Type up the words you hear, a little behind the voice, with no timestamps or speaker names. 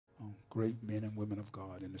Great men and women of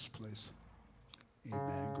God in this place.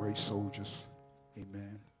 Amen. Great soldiers.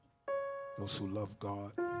 Amen. Those who love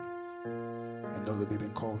God and know that they've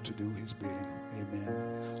been called to do his bidding.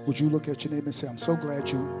 Amen. Would you look at your neighbor and say, I'm so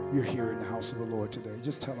glad you're here in the house of the Lord today.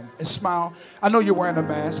 Just tell them and smile. I know you're wearing a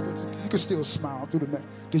mask, but you can still smile through the mask.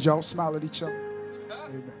 Did y'all smile at each other?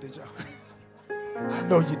 Amen. Did y'all? I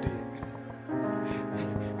know you did.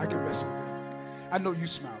 I can mess with that. I know you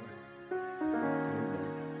smiling. Amen.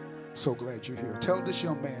 So glad you're here. Tell this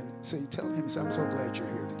young man, tell him, say, I'm so glad you're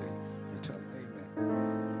here today. And tell him, amen.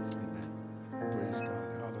 Amen. Praise God.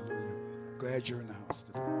 Hallelujah. Glad you're in the house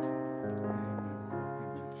today. Amen.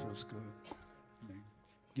 Amen. Feels good. Amen.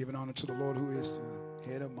 Giving honor to the Lord who is the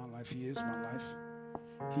head of my life. He is my life.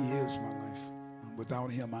 He is my life. Without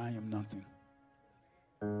him, I am nothing.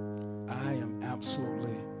 I am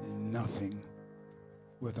absolutely nothing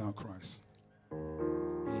without Christ.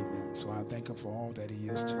 Amen. So I thank him for all that he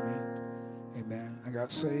is to me. Amen. I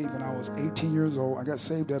got saved when I was 18 years old. I got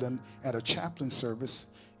saved at a chaplain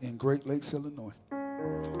service in Great Lakes, Illinois.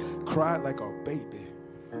 Cried like a baby.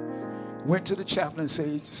 Went to the chaplain and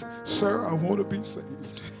said, sir, I want to be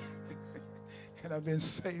saved. And I've been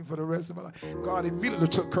saved for the rest of my life. God immediately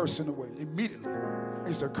took cursing away. Immediately. I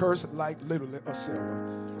used to curse like literally a sailor.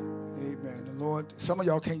 Amen. The Lord, some of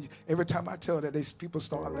y'all can't, every time I tell that, people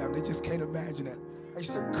start laughing. They just can't imagine that. I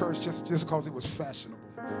used to curse just because it was fashionable.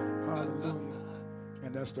 Hallelujah.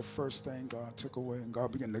 And that's the first thing God took away. And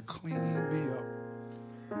God began to clean me up.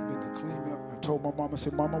 He began to clean me up. I told my mom, I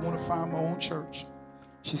said, Mom, I want to find my own church.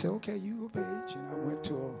 She said, okay, you of age. And I went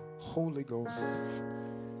to a Holy Ghost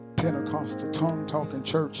Pentecostal tongue-talking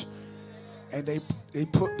church. And they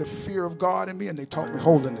put the fear of God in me, and they taught me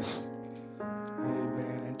holiness.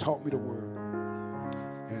 Amen. And taught me the word.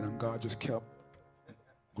 And God just kept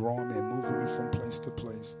growing me and moving me from place to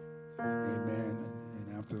place. Amen.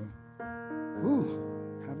 And after,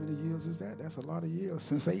 how many years is that? That's a lot of years.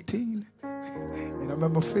 Since 18. And I'm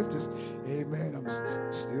in my 50s. Amen. I'm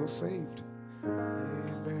still saved.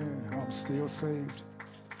 Amen. I'm still saved.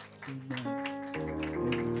 Amen.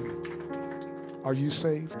 Amen. Are you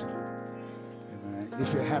saved? Amen.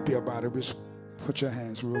 If you're happy about it, just put your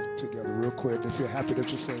hands together real quick. If you're happy that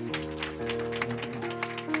you're saved.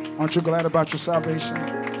 Amen. Aren't you glad about your salvation?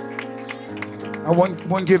 I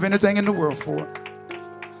wouldn't give anything in the world for it.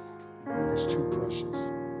 Amen. It's too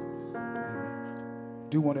precious. Amen.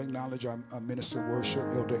 Do want to acknowledge our minister of worship,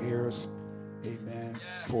 Elder Ayers. Amen.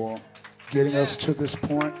 For getting us to this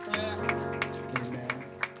point. Amen.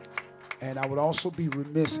 And I would also be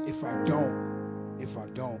remiss if I don't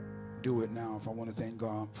do it now. If I want to thank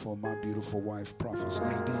God for my beautiful wife, Prophetess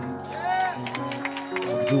Nadine. Amen.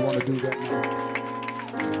 I do want to do that now.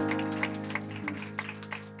 Amen.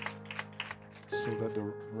 So that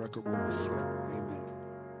the record will reflect, amen,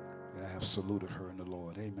 that I have saluted her in the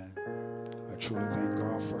Lord. Amen. I truly thank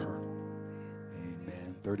God for her.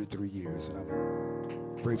 Amen. 33 years, and I'm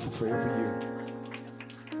grateful for every year.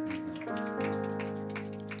 Amen.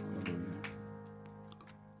 Hallelujah.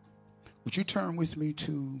 Would you turn with me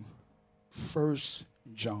to 1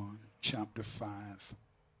 John chapter 5,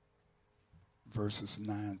 verses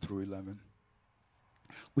 9 through 11.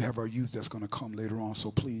 We have our youth that's going to come later on,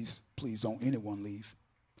 so please don't anyone leave.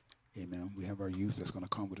 Amen. We have our youth that's going to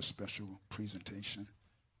come with a special presentation.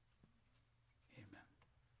 Amen.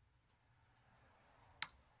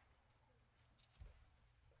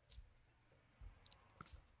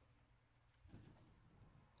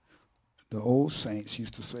 The old saints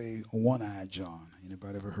used to say one-eyed John.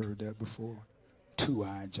 Anybody ever heard that before?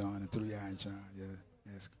 Two-eyed John and three-eyed John. Yeah,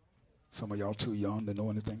 yes. Some of y'all too young to know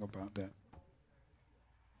anything about that.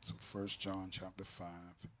 So 1 John chapter 5,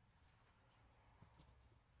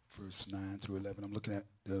 verse 9 through 11. I'm looking at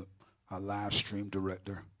our live stream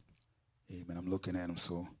director. Amen. I'm looking at him,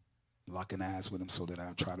 so locking eyes with him so that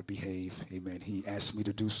I'll try to behave. Amen. He asked me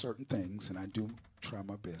to do certain things, and I do try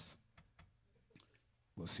my best.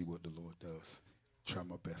 We'll see what the Lord does. Try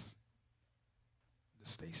my best to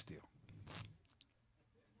stay still.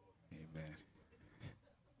 Amen.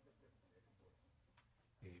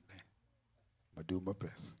 I do my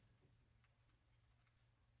best.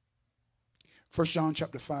 1 John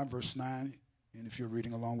chapter 5, verse 9, and if you're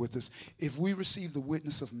reading along with us, if we receive the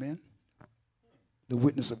witness of men, the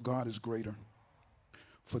witness of God is greater.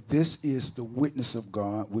 For this is the witness of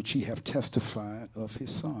God which he hath testified of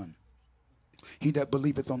his Son. He that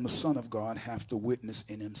believeth on the Son of God hath the witness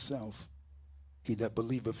in himself. He that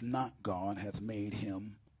believeth not God hath made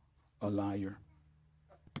him a liar,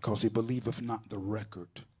 because he believeth not the record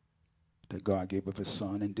that God gave of his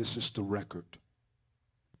Son. And this is the record,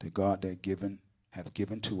 that God hath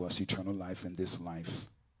given to us eternal life, in this life,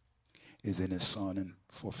 is in his son. And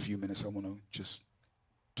for a few minutes, I want to just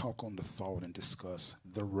talk on the thought and discuss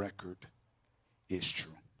the record is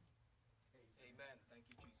true. Amen. Thank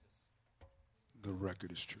you, Jesus. The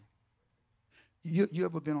record is true. You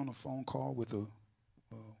ever been on a phone call with a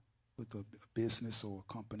business or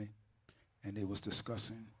a company, and they was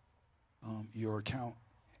discussing your account,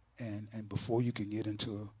 and before you can get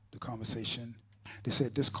into the conversation, they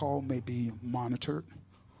said this call may be monitored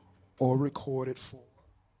or recorded for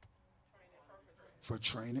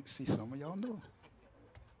training. See, some of y'all know.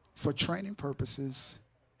 For training purposes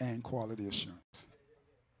and quality assurance.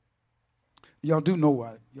 Y'all do know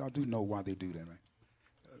why they do that, right?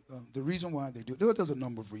 The reason why they do it, there's a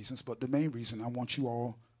number of reasons, but the main reason I want you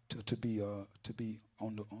all to be on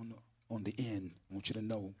the end. I want you to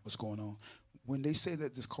know what's going on. When they say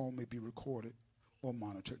that this call may be recorded or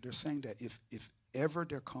monitored, they're saying that if ever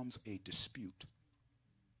there comes a dispute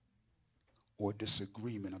or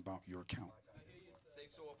disagreement about your account,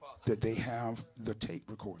 that they have the tape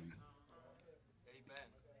recording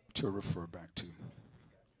to refer back to.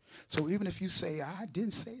 So even if you say, I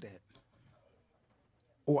didn't say that,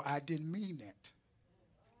 or I didn't mean that,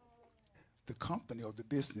 the company or the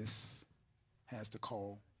business has the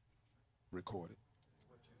call recorded.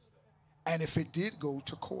 And if it did go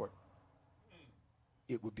to court,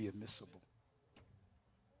 it would be admissible.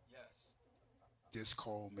 Yes. This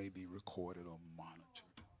call may be recorded or monitored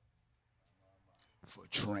for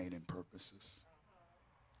training purposes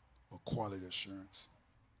or quality assurance.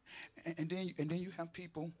 And then you have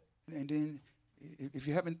people, and then if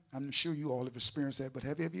you haven't, I'm sure you all have experienced that, but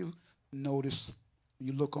have you noticed,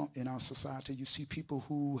 you look in our society, you see people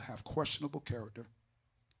who have questionable character,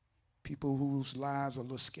 people whose lives are a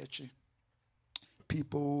little sketchy,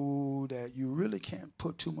 people that you really can't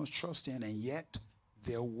put too much trust in, and yet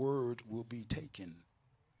their word will be taken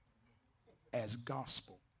as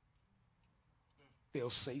gospel. They'll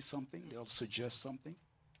say something, they'll suggest something,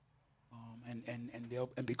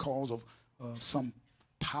 and because of some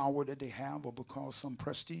power that they have, or because some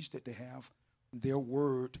prestige that they have, their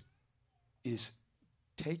word is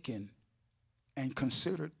taken and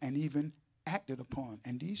considered and even acted upon.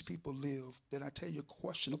 And these people live, that I tell you,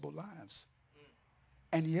 questionable lives.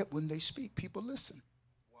 And yet when they speak, people listen.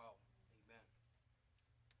 Wow. Amen.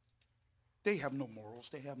 They have no morals,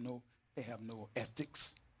 they have no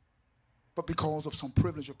ethics. But because of some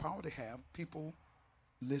privilege or power they have, people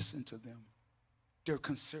listen to them. They're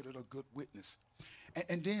considered a good witness.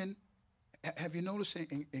 And then, have you noticed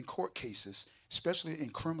in court cases, especially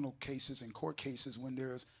in criminal cases, in court cases, when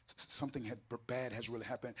there's something bad has really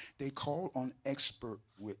happened, they call on expert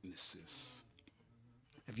witnesses.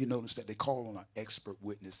 Have you noticed that they call on an expert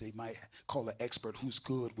witness? They might call an expert who's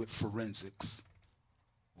good with forensics,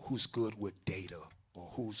 who's good with data, or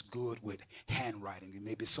who's good with handwriting. And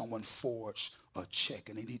maybe someone forged a check,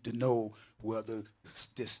 and they need to know whether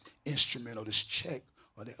this instrument or this check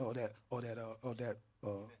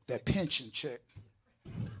that pension check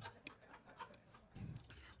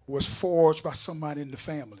was forged by somebody in the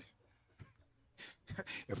family.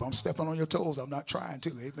 If I'm stepping on your toes, I'm not trying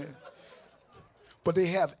to. Amen. But they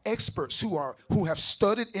have experts who have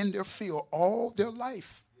studied in their field all their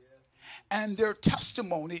life. And their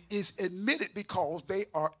testimony is admitted because they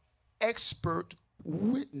are expert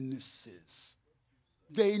witnesses.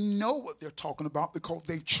 They know what they're talking about because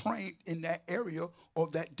they've trained in that area or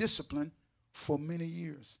that discipline for many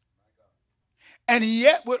years. And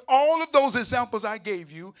yet, with all of those examples I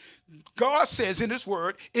gave you, God says in his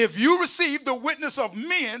word, if you receive the witness of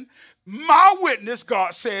men, my witness,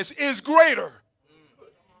 God says, is greater.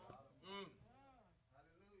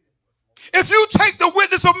 If you take the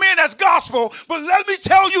witness of men as gospel, but let me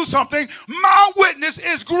tell you something, my witness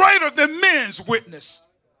is greater than men's witness.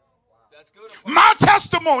 That's good. My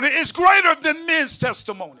testimony is greater than men's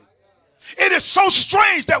testimony. It is so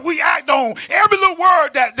strange that we act on every little word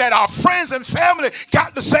that our friends and family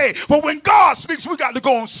got to say. But when God speaks, we got to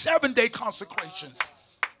go on 7-day consecrations.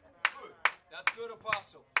 That's good,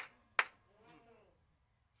 Apostle.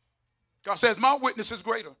 God says, my witness is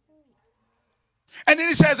greater. And then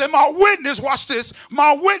he says, and my witness, watch this,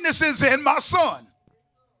 my witness is in my son.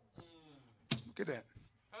 Look at that.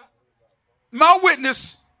 My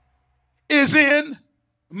witness is in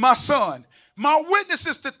my son. My witness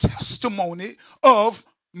is the testimony of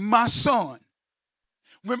my son.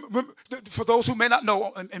 For those who may not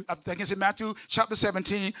know, and I think it's in Matthew chapter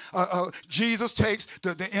 17, Jesus takes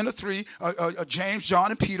the inner three, James,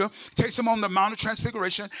 John, and Peter, takes them on the Mount of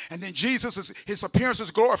Transfiguration, and then his appearance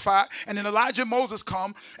is glorified, and then Elijah and Moses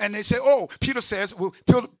come, and they say, oh, Peter says, well,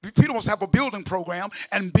 Peter wants to have a building program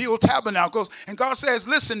and build tabernacles, and God says,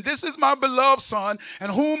 listen, this is my beloved son,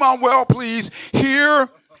 in whom I'm well pleased, hear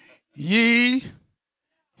ye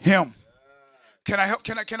him. Can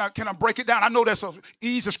I break it down? I know that's an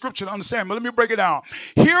easy scripture to understand, but let me break it down.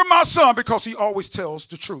 Hear my son, because he always tells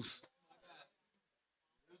the truth.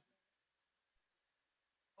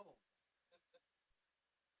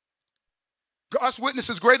 God's witness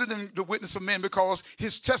is greater than the witness of men because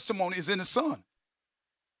his testimony is in his son.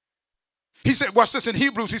 He said, watch this in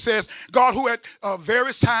Hebrews, he says, God who at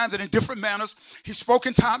various times and in different manners, he spoke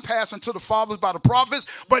in time past unto the fathers by the prophets,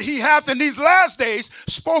 but he hath in these last days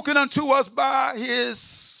spoken unto us by his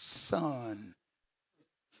Son,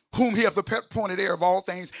 whom he hath appointed heir of all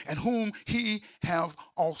things, and whom he hath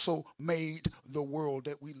also made the world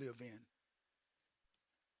that we live in.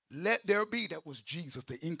 Let there be, that was Jesus,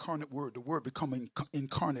 the incarnate word, the word becoming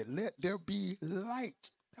incarnate. Let there be light.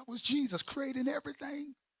 That was Jesus creating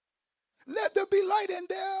everything. Let there be light, and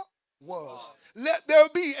there was. Let there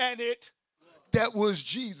be, and it. That was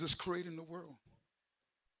Jesus creating the world.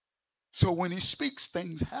 So when he speaks,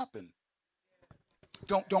 things happen.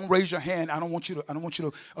 Don't raise your hand. I don't want you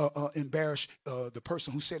to embarrass the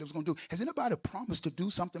person who said it was going to do. Has anybody promised to do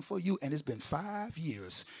something for you, and it's been 5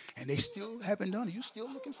 years, and they still haven't done it? You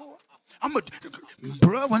still looking for it?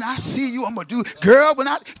 Bro, when I see you, I'm gonna do. Girl,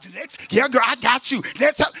 yeah, girl, I got you.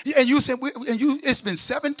 And you said, it's been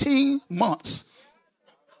 17 months,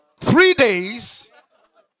 3 days,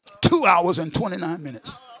 2 hours, and 29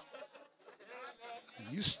 minutes.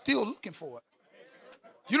 And you still looking for it.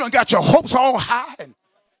 You done got your hopes all high, and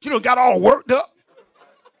you done got all worked up.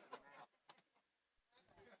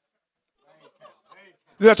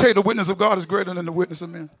 Did I tell you the witness of God is greater than the witness of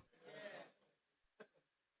men?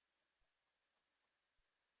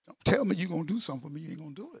 Don't tell me you're going to do something for me. You ain't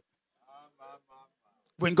going to do it.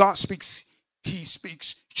 When God speaks, he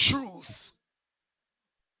speaks truth.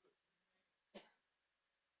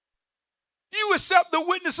 You accept the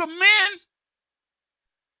witness of men,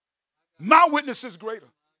 my witness is greater.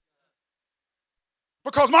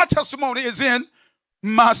 Because my testimony is in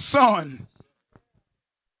my son.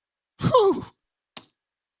 Whew.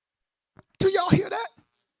 Do y'all hear that?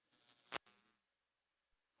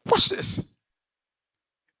 Watch this.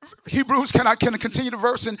 Hebrews, can I continue the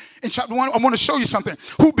verse in chapter 1? I want to show you something.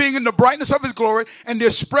 Who being in the brightness of his glory and the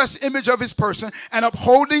express image of his person, and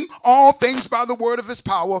upholding all things by the word of his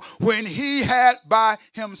power, when he had by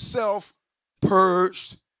himself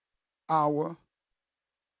purged our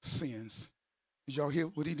sins. Did y'all hear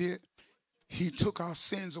what he did? He took our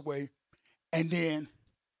sins away, and then,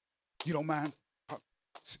 you don't mind,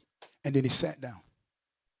 and then he sat down.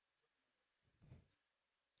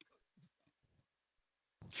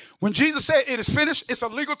 When Jesus said it is finished, it's a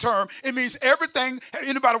legal term. It means everything.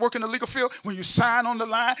 Anybody work in the legal field? When you sign on the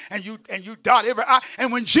line and you dot every I.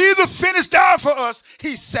 And when Jesus finished dying for us,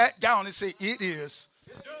 he sat down and said, it is.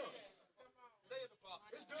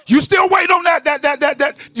 You still wait on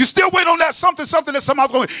that. You still wait on that something that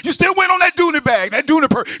somebody's going. You still wait on that dooney bag, that dooney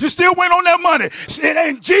purse. You still wait on that money.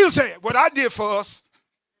 And Jesus said, what I did for us,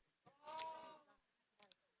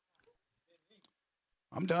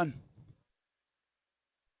 I'm done.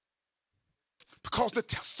 Because the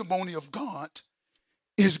testimony of God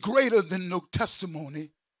is greater than the testimony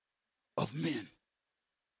of men.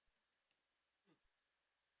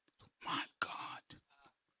 My God.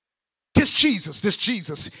 This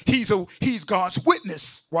Jesus, he's God's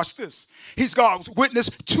witness. Watch this. He's God's witness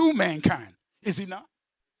to mankind. Is he not?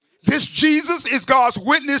 This Jesus is God's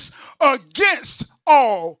witness against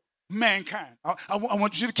all mankind. I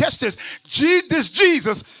want you to catch this. This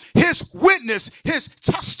Jesus, his witness, his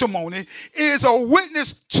testimony is a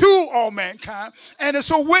witness to all mankind, and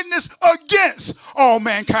it's a witness against all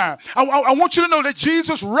mankind. I want you to know that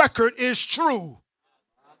Jesus' record is true.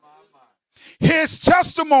 His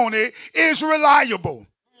testimony is reliable.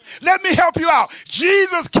 Let me help you out.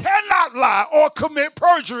 Jesus cannot lie or commit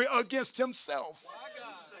perjury against himself.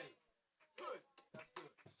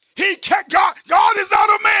 God is not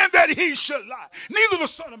a man that he should lie. Neither the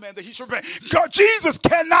Son of Man that he should repent. Jesus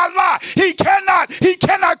cannot lie. He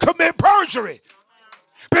cannot commit perjury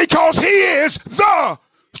because he is the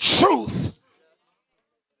truth.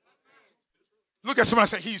 Look at somebody and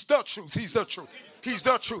say, he's the truth. He's the truth. He's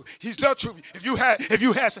the truth. He's the truth. If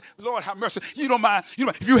you had, Lord have mercy, you don't mind.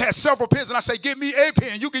 If you had several pens and I say, give me a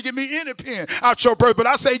pen, you can give me any pen out your purse, but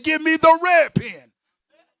I say, give me the red pen.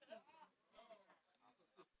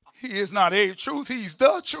 He is not a truth. He's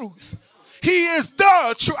the truth. He is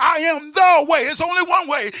the truth. I am the way. It's only one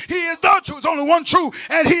way. He is the truth. It's only one truth.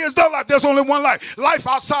 And he is the life. There's only one life. Life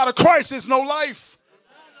outside of Christ is no life.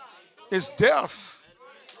 It's death.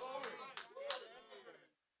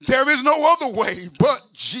 There is no other way but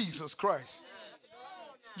Jesus Christ.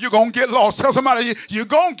 You're going to get lost. Tell somebody, you're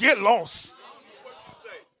going to get lost.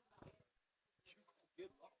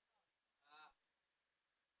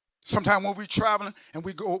 Sometimes when we're traveling and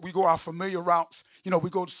we go our familiar routes, you know, we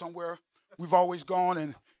go to somewhere we've always gone,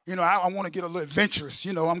 and, you know, I want to get a little adventurous.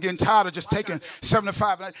 You know, I'm getting tired of just taking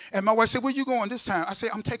 75. And my wife said, where you going this time? I said,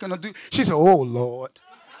 I'm taking a dude. She said, oh, Lord.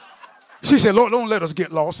 She said, Lord, don't let us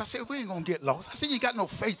get lost. I said, we ain't going to get lost. I said, you got no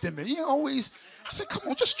faith in me. You always. I said, come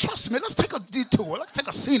on, just trust me. Let's take a detour. Let's take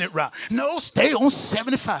a scenic route. No, stay on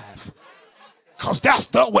 75. Because that's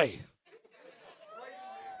the way.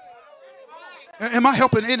 Am I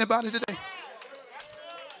helping anybody today?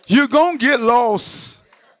 You're going to get lost.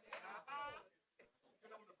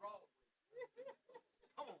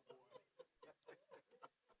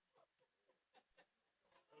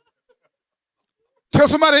 Tell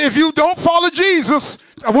somebody, if you don't follow Jesus,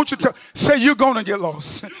 I want you to say you're going to get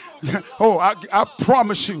lost. Oh, I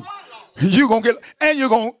promise you, you're going to get, and you're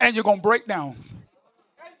going to break down.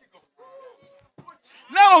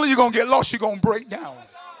 Not only are you going to get lost, you're going to break down.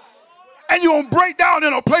 And you're going to break down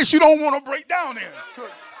in a place you don't want to break down in.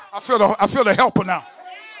 I feel the helper now.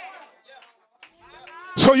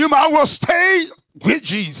 So you might well stay with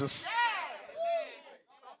Jesus.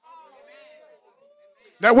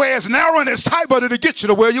 That way it's narrow and it's tight, but it'll get you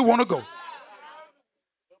to where you want to go.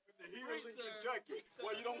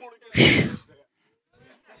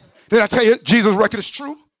 Did I tell you Jesus' record is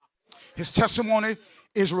true? His testimony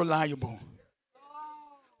is reliable.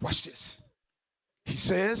 Watch this. He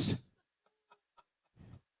says,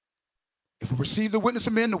 if we receive the witness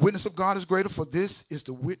of men, the witness of God is greater, for this is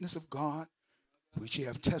the witness of God, which he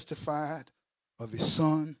have testified of his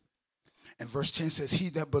Son. And verse 10 says, he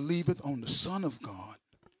that believeth on the Son of God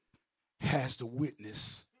has the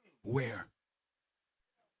witness where?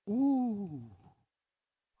 Ooh.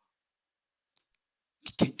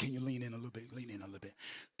 Can you lean in a little bit? Lean in a little bit.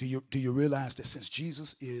 Do you realize that since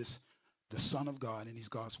Jesus is the Son of God and he's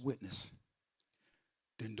God's witness,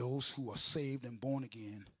 then those who are saved and born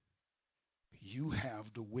again, you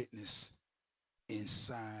have the witness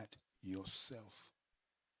inside yourself.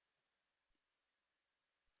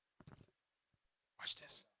 Watch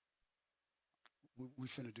this. We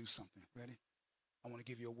finna do something. Ready? I want to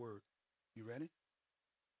give you a word. You ready?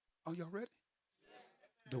 Oh, y'all ready?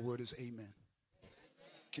 The word is amen.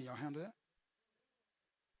 Can y'all handle that?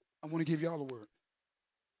 I want to give y'all a word.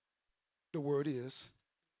 The word is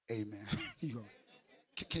amen.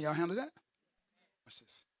 Can y'all handle that? Watch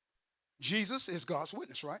this. Jesus is God's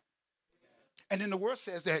witness, right? And then the word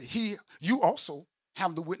says that you also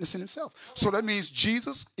have the witness in himself. So that means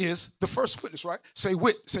Jesus is the first witness, right? Say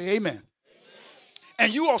amen.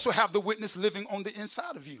 And you also have the witness living on the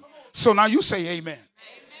inside of you. So now you say amen.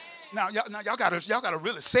 Now y'all gotta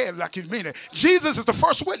really say it like you mean it. Jesus is the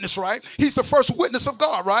first witness, right? He's the first witness of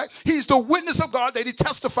God, right? He's the witness of God that he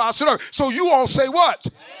testifies to earth. So you all say what?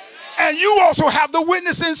 Amen. And you also have the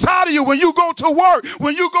witness inside of you. When you go to work,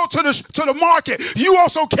 when you go to the market, you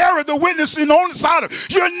also carry the witness on the side of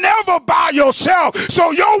you. You're never by yourself.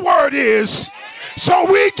 So your word is.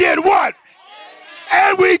 So we get what?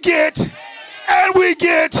 And we get.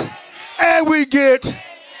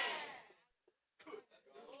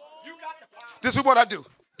 This is what I do.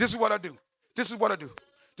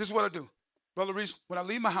 Brother Reese, when I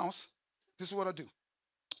leave my house, this is what I do.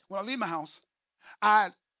 When I leave my house, I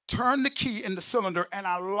turn the key in the cylinder and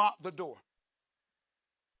I lock the door.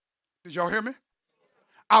 Did y'all hear me?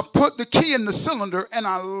 I put the key in the cylinder and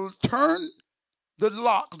I turn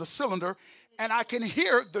the cylinder, and I can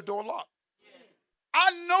hear the door lock.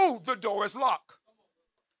 I know the door is locked.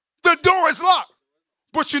 The door is locked.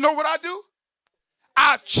 But you know what I do?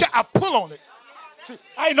 I pull on it. See,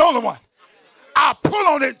 I ain't the only one. I pull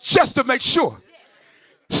on it just to make sure.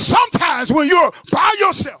 Sometimes when you're by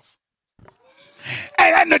yourself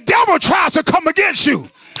and the devil tries to come against you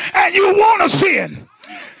and you want to sin,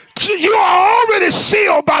 you are already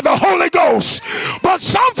sealed by the Holy Ghost. But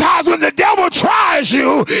sometimes when the devil tries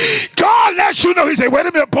you, God lets you know. He said, wait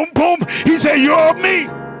a minute, boom, boom. He said, you're of me.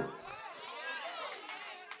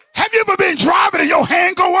 Have you ever been driving and your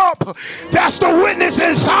hand go up? That's the witness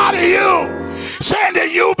inside of you saying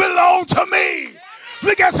that you belong to me.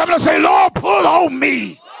 Look at somebody and say, Lord, pull on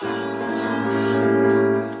me.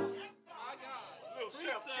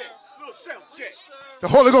 The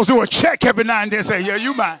Holy Ghost do a check every now and then and say, yeah,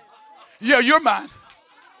 you mine. Yeah, you're mine.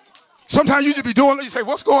 Sometimes you just be doing it. You say,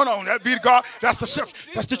 what's going on? That be God. That's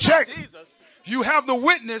the check. You have the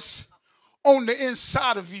witness on the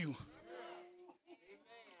inside of you.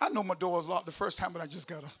 I know my door was locked the first time, but I just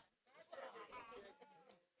got to.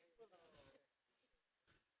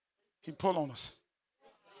 He pull on us.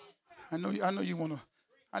 I know you want to.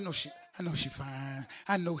 I know she fine.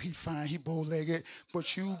 I know he fine. He bow-legged,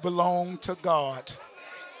 but you belong to God.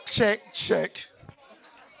 Check.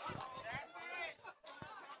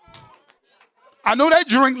 I know that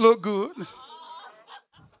drink look good.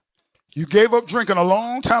 You gave up drinking a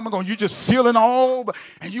long time ago. You just feeling all,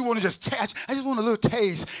 and you want to just touch. I just want a little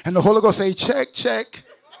taste. And the Holy Ghost say, check.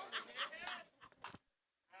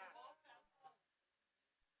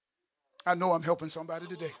 I know I'm helping somebody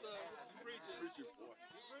today.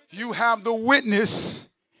 You have the witness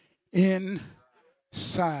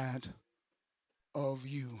inside of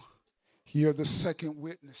you. You're the second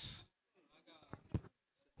witness.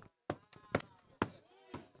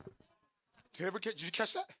 Did you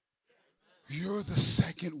catch that? You're the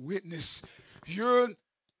second witness. You're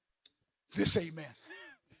this amen.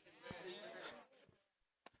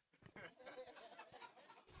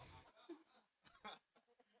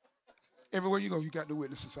 Everywhere you go, you got the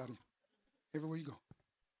witness inside of you. Everywhere you go.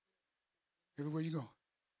 Everywhere you go.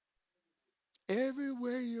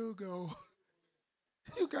 Everywhere you go,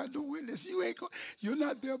 you got the witness. You're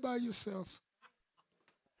not there by yourself.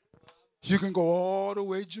 You can go all the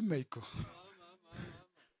way to Jamaica.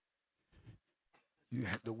 You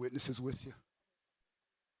have the witnesses with you.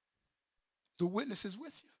 The witness is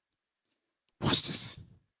with you. Watch this.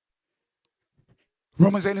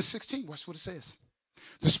 Romans 8:16. Watch what it says.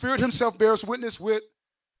 The Spirit himself bears witness with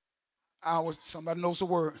somebody knows the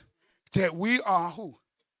word, that we are who?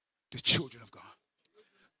 The children of God.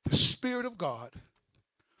 The Spirit of God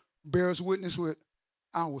bears witness with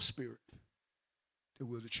our spirit that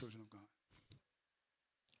we're the children of God.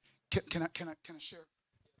 Can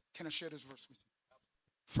I share this verse with you?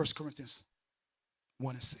 1 Corinthians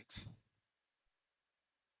 1:6.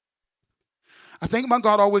 I thank my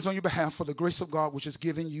God always on your behalf for the grace of God which is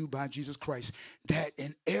given you by Jesus Christ, that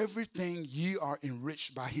in everything ye are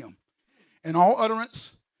enriched by him. In all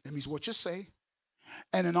utterance, that means what you say,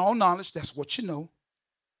 and in all knowledge, that's what you know.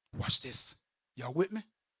 Watch this. Y'all with me?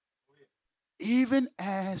 Even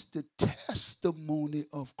as the testimony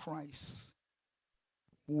of Christ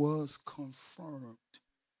was confirmed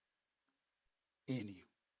in you.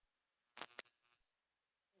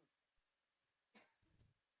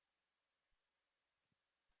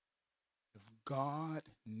 If God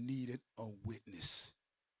needed a witness,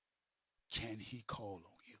 can he call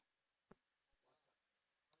on you?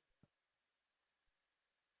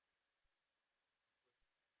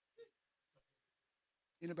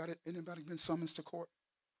 Anybody been summoned to court?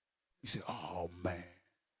 You say, oh man.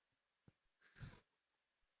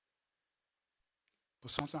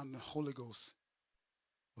 But sometimes the Holy Ghost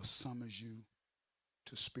will summons you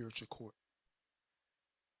to spiritual court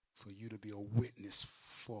for you to be a witness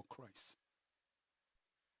for Christ,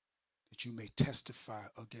 that you may testify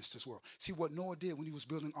against this world. See what Noah did when he was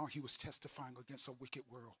building an ark, he was testifying against a wicked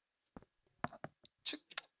world.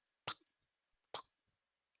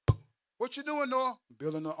 What you doing, Noah?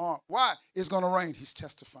 Building an ark. Why? It's going to rain. He's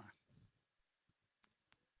testifying.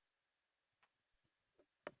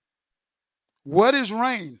 What is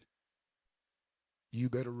rain? You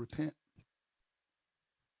better repent.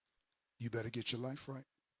 You better get your life right.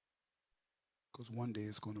 Because one day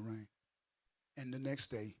it's going to rain. And the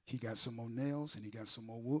next day, he got some more nails and he got some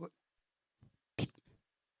more wood.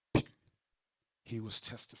 He was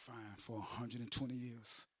testifying for 120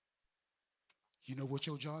 years. You know what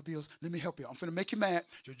your job is? Let me help you. I'm going to make you mad.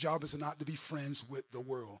 Your job is not to be friends with the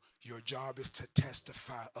world. Your job is to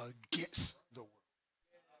testify against the world.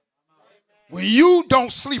 When you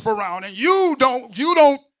don't sleep around and you don't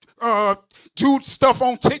do stuff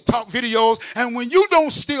on TikTok videos, and when you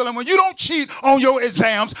don't steal and when you don't cheat on your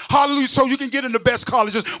exams, hallelujah, so you can get in the best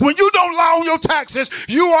colleges, when you don't lie on your taxes,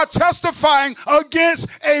 you are testifying against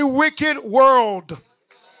a wicked world.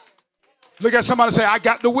 Look at somebody and say, I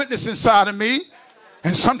got the witness inside of me,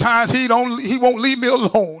 and sometimes he won't leave me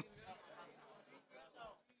alone.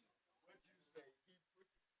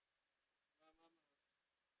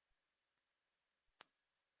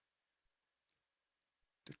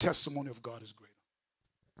 The testimony of God is greater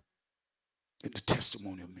than the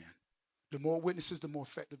testimony of men. The more witnesses, the more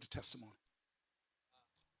effective the testimony.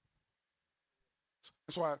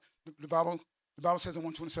 That's why the Bible says in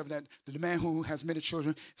 127 that the man who has many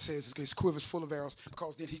children says his quiver is full of arrows,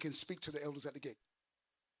 because then he can speak to the elders at the gate.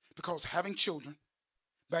 Because having children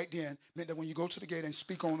back then meant that when you go to the gate and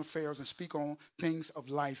speak on affairs and speak on things of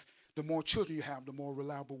life, The more children you have, the more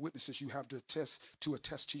reliable witnesses you have to attest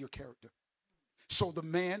to your character. So the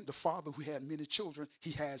man, the father who had many children,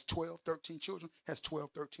 he has 12, 13 children, has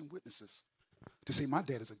 12, 13 witnesses to say, my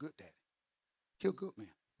dad is a good daddy. He's a good man.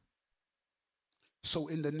 So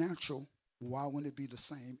in the natural, why wouldn't it be the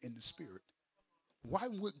same in the spirit? Why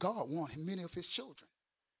would God want many of his children,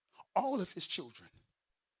 all of his children,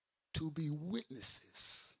 to be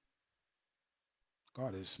witnesses?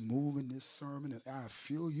 God is moving this sermon, and I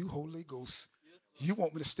feel you, Holy Ghost. You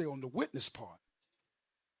want me to stay on the witness part.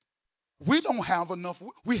 We don't have enough.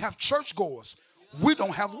 We have churchgoers. We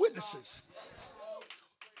don't have witnesses.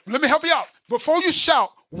 Let me help you out. Before you shout,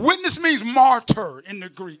 witness means martyr in the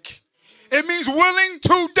Greek. It means willing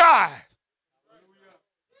to die.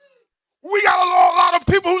 We got a lot of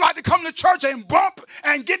people who like to come to church and bump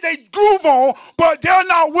and get their groove on, but they're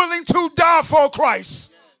not willing to die for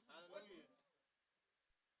Christ.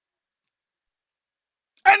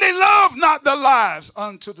 And they love not their lives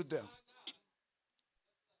unto the death.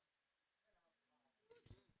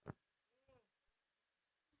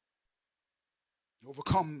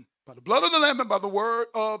 Overcome by the blood of the Lamb and by the word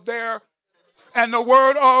of their, and the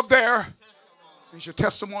word of their, is your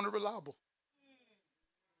testimony reliable?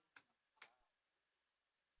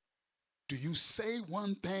 Do you say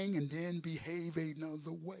one thing and then behave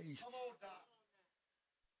another way?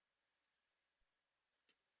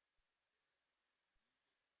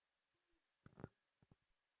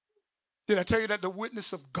 Did I tell you that the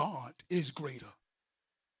witness of God is greater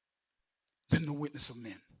than the witness of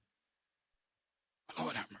men?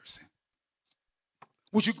 Lord have mercy.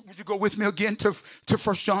 Would you go with me again to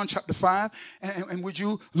 1 John chapter 5? And would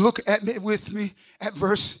you look at me with me at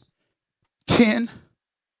verse 10?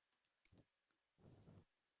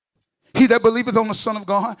 He that believeth on the Son of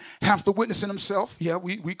God hath the witness in himself. Yeah,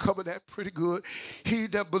 we covered that pretty good. He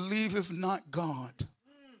that believeth not God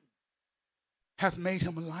hath made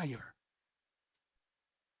him a liar.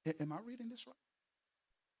 Am I reading this right?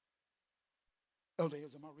 Elder,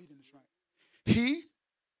 am I reading this right? He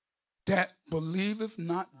that believeth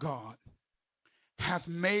not God hath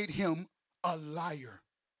made him a liar,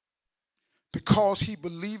 because he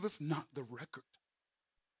believeth not the record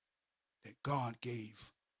that God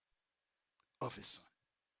gave of his Son.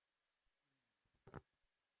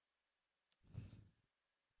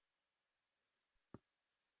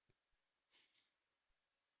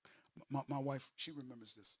 My wife, she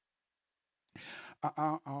remembers this.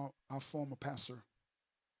 Our former pastor,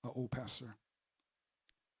 our old pastor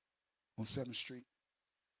on 7th Street,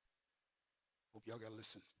 hope y'all got to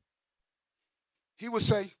listen. He would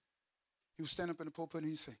stand up in the pulpit and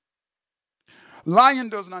he'd say, lying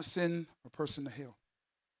does not send a person to hell.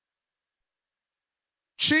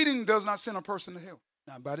 Cheating does not send a person to hell.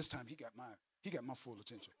 Now, by this time, he got my full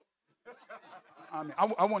attention. I mean,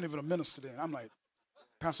 I wasn't even a minister then. I'm like,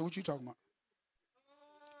 Pastor, what you talking about?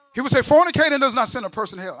 He would say, fornicating does not send a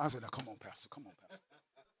person to hell. I said, now, come on, Pastor.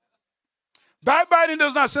 Backbiting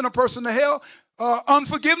does not send a person to hell.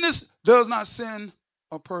 Unforgiveness does not send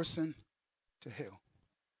a person to hell.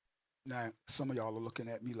 Now, some of y'all are looking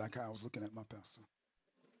at me like I was looking at my pastor.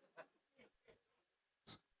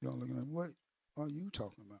 Y'all looking at, what are you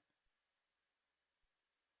talking about?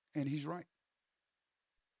 And he's right.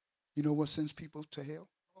 You know what sends people to hell?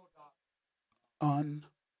 Unbelief.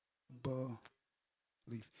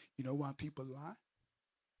 You know why people lie?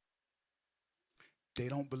 They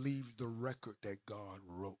don't believe the record that God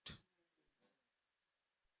wrote.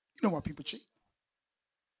 You know why people cheat?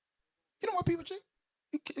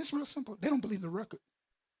 It's real simple. They don't believe the record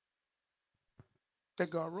that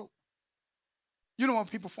God wrote. You know why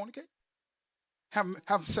people fornicate?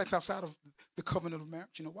 Have sex outside of the covenant of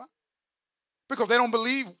marriage. You know why? Because they don't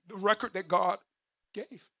believe the record that God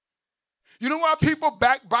gave. You know why people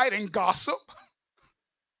backbite and gossip?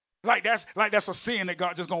 Like that's a sin that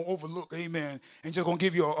God just gonna overlook, amen, and just gonna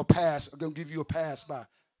give you a pass, by,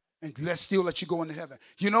 and still let you go into heaven.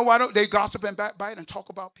 You know why don't they gossip and backbite and talk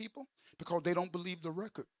about people? Because they don't believe the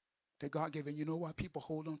record that God gave. And you know why people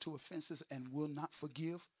hold on to offenses and will not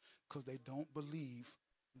forgive? Because they don't believe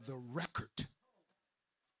the record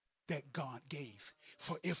that God gave.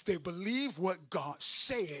 For if they believe what God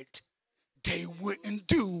said, they wouldn't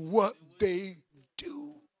do what they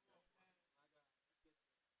do.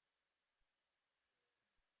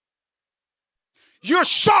 You're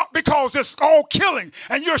shocked because it's all killing,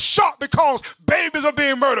 and you're shocked because babies are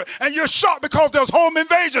being murdered, and you're shocked because there's home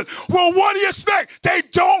invasion. Well, what do you expect? They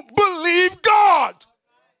don't believe God.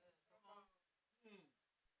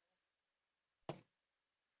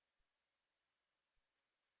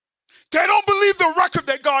 They don't believe the record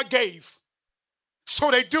that God gave,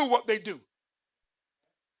 so they do what they do.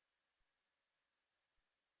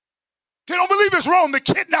 They don't believe it's wrong to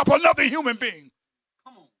kidnap another human being.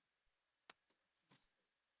 Come on.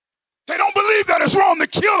 They don't believe that it's wrong to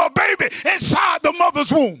kill a baby inside the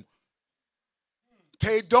mother's womb.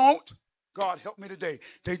 They don't, God help me today,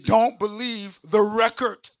 they don't believe the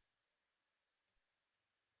record.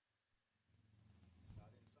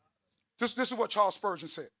 This is what Charles Spurgeon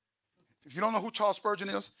said. If you don't know who Charles Spurgeon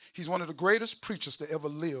is, he's one of the greatest preachers to ever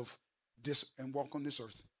live this and walk on this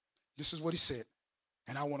earth. This is what he said,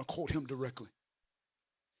 and I want to quote him directly.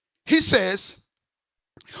 He says,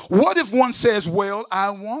 what if one says, well, I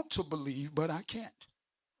want to believe, but I can't?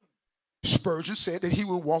 Spurgeon said that he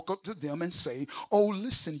will walk up to them and say, oh,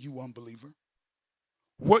 listen, you unbeliever.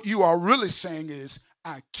 What you are really saying is,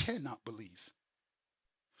 I cannot believe.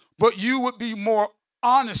 But you would be more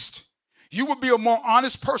honest. You would be a more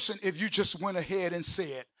honest person if you just went ahead and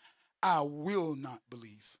said, I will not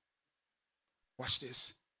believe. Watch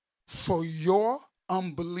this. For your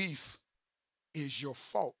unbelief is your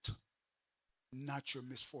fault, not your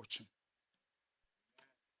misfortune.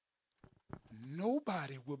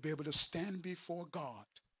 Nobody will be able to stand before God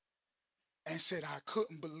and said, I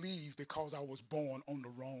couldn't believe because I was born on the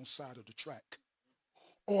wrong side of the track.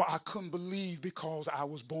 Or I couldn't believe because I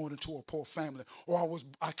was born into a poor family. Or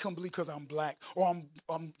I couldn't believe because I'm black. Or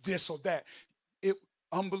I'm this or that.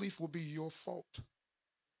 Unbelief will be your fault.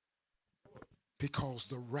 Because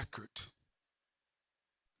the record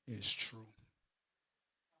is true.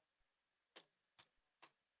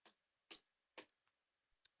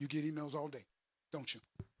 You get emails all day, don't you?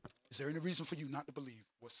 Is there any reason for you not to believe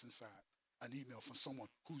what's inside an email from someone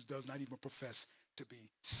who does not even profess to be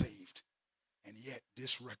saved? And yet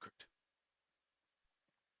this record.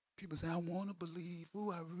 People say, I want to believe.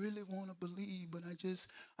 Oh, I really want to believe, but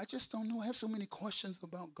I just don't know. I have so many questions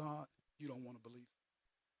about God. You don't want to believe.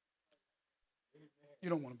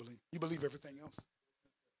 You don't want to believe. You believe everything else.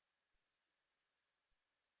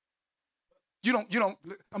 You don't.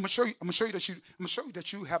 I'm gonna show you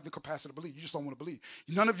that you have the capacity to believe. You just don't want to believe.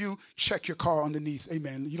 None of you check your car underneath.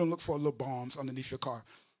 Amen. You don't look for little bombs underneath your car.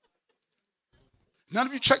 None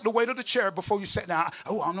of you check the weight of the chair before you sit down.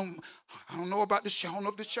 Oh, I don't know about this chair. I don't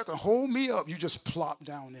know if this chair can hold me up. You just plop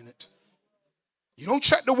down in it. You don't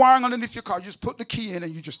check the wiring underneath your car. You just put the key in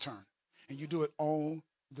and you just turn. And you do it all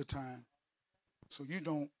the time. So you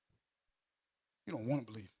don't want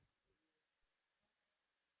to believe.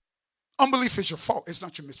 Unbelief is your fault. It's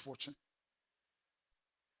not your misfortune.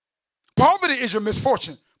 Poverty is your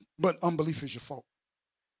misfortune, but unbelief is your fault.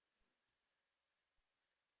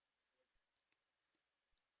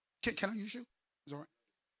 Can I use you? Is it all right?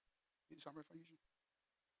 Is it all right if I use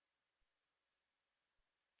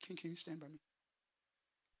you? Can you stand by me?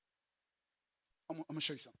 I'm going to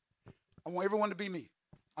show you something. I want everyone to be me.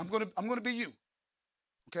 I'm going to be you.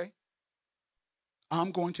 Okay?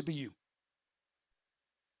 I'm going to be you.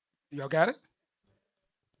 Y'all got it?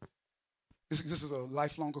 This is a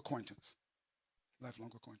lifelong acquaintance.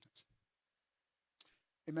 Lifelong acquaintance.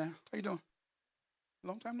 Hey, man, how you doing?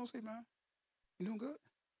 Long time no see, man. You doing good?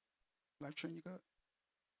 Life treating you good?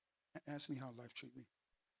 Ask me how life treat me.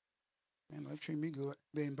 Man, life treating me good.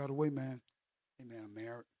 Man, by the way, man, hey, man, I'm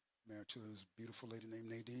married. Married to this beautiful lady named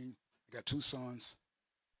Nadine. I got 2 sons,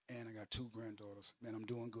 and I got 2 granddaughters. Man, I'm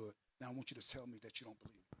doing good. Now, I want you to tell me that you don't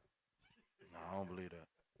believe me. No, I don't believe that.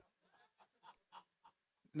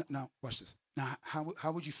 Now, watch this. Now,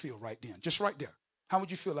 how would you feel right then? Just right there. How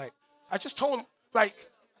would you feel like? I just told him, like,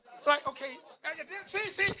 okay.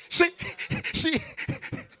 See,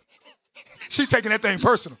 she taking that thing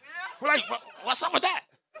personal. We're like, what's up with that?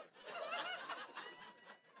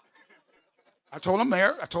 I told him,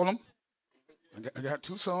 Mayor. I told him, I got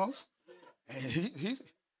 2 sons, and he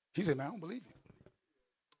said, man, I don't believe you.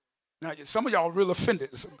 Now, some of y'all are real offended.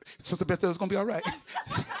 Sister Beth, it's gonna be all right.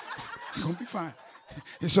 It's gonna be fine.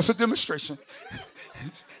 It's just a demonstration.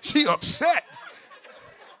 She upset.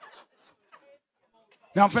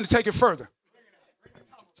 Now I'm finna take it further.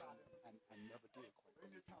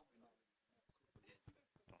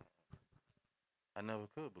 I never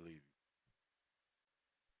could believe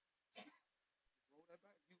you.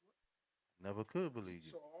 Never could believe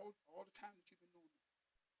you. So all the time that you've been doing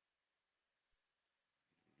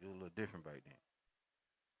You're a little different back then.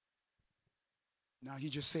 Now he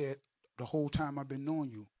just said, the whole time I've been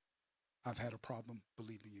knowing you, I've had a problem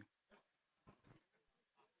believing you.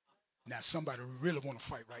 Now somebody really want to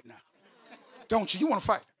fight right now. Don't you? You want to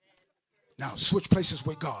fight? Now switch places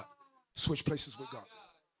with God. Switch places with God.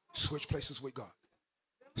 Switch places with God.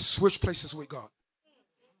 Switch places with God.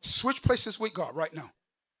 Switch places with God right now.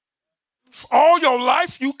 For all your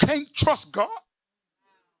life, you can't trust God.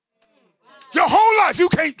 Your whole life, you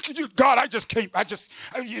can't, God, I just can't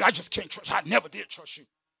trust. I never did trust you.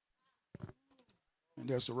 And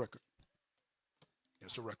there's the record.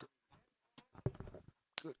 There's the record.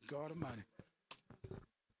 Good God Almighty.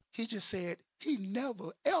 He just said he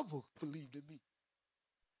never, ever believed in me.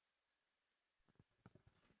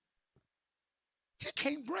 He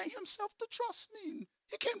can't bring himself to trust me.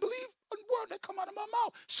 He can't believe a word that come out of my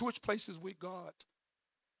mouth. Switch places with God.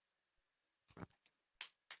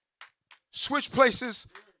 Switch places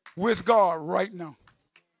with God right now.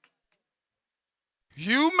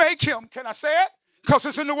 You make him, can I say it? Because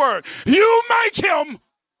it's in the word. You make him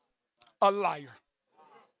a liar.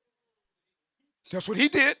 That's what he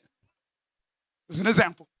did. It was an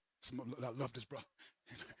example. I love this brother.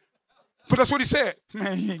 But that's what he said.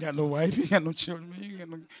 Man, he ain't got no wife. He ain't got no children. Man, he ain't got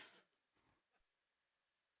no...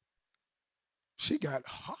 She got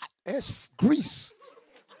hot as grease.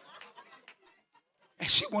 And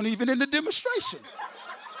she wasn't even in the demonstration.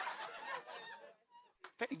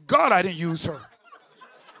 Thank God I didn't use her.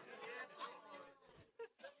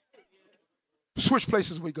 Switch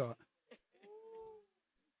places with God.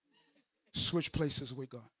 Switch places with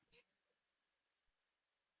God.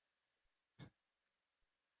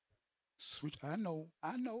 Switch. I know.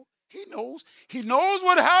 He knows. He knows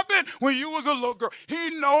what happened when you was a little girl. He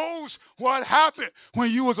knows what happened when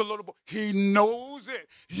you was a little boy. He knows it.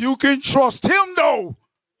 You can trust him though.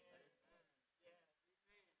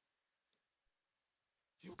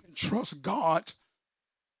 You can trust God.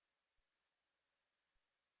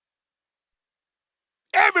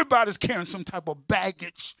 Everybody's carrying some type of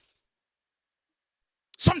baggage.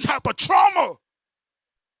 Some type of trauma.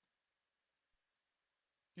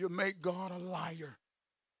 You make God a liar.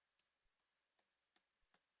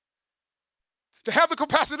 To have the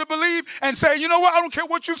capacity to believe and say, you know what, I don't care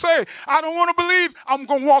what you say. I don't want to believe. I'm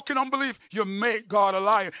going to walk in unbelief. You make God a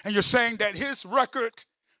liar. And you're saying that his record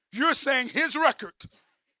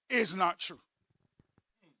is not true.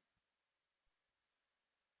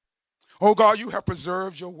 Oh God, you have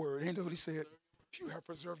preserved your word. Ain't that what he said? You have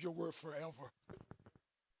preserved your word forever.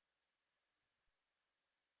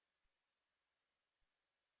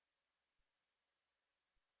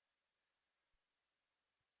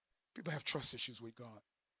 People have trust issues with God,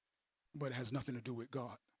 but it has nothing to do with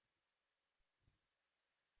God.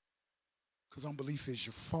 Because unbelief is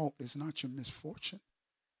your fault. It's not your misfortune.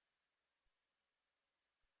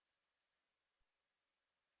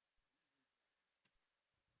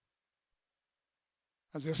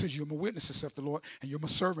 Isaiah says, you're my witness, saith the Lord, and you're my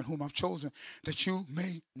servant whom I've chosen, that you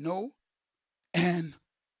may know and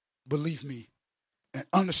believe me and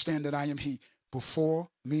understand that I am he. Before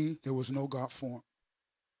me, there was no God formed.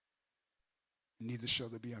 Neither shall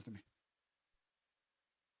there be after me.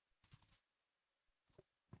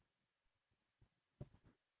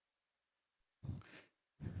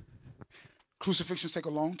 Crucifixions take a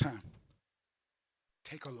long time.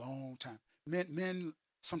 Take a long time. Men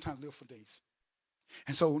sometimes live for days.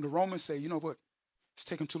 And so the Romans say, you know what? It's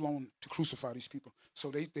taking too long to crucify these people. So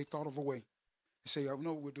they thought of a way. They say, oh,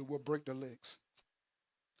 no, we'll break their legs.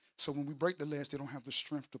 So when we break the legs, they don't have the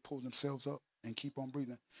strength to pull themselves up and keep on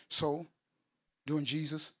breathing. So during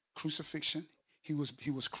Jesus' crucifixion, he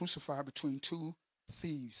was crucified between two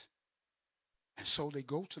thieves. And so they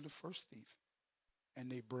go to the first thief and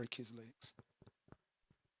they break his legs.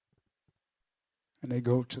 And they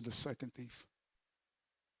go to the second thief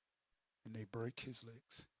and they break his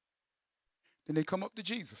legs. Then they come up to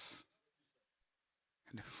Jesus.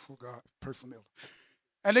 And oh God, pray for me.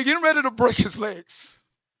 And they're getting ready to break his legs.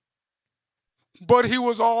 But he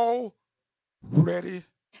was already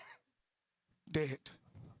dead.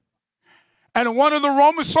 And one of the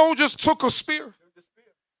Roman soldiers took a spear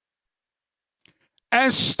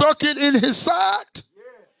and stuck it in his side,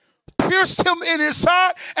 pierced him in his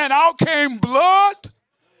side, and out came blood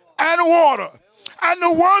and water. And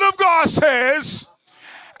the word of God says,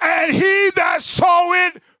 and he that saw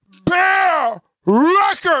it bear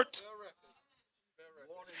record.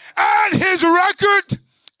 And his record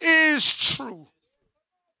is true.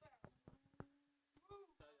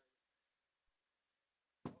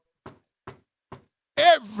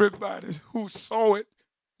 Everybody who saw it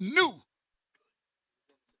knew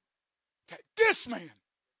that this man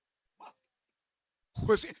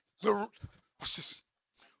was what's this?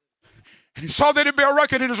 And he saw that it bear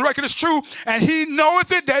record, and his record is true, and he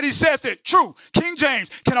knoweth it that he saith it. True. King James.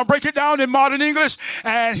 Can I break it down in modern English?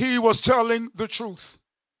 And he was telling the truth.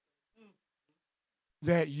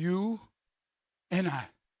 That you and I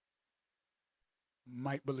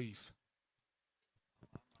might believe.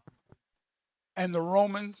 And the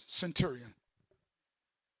Roman centurion,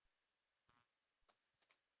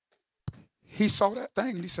 He saw that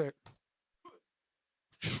thing and he said,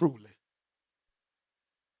 truly,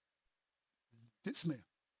 this man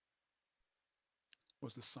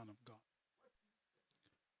was the Son of God.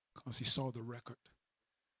 Because he saw the record.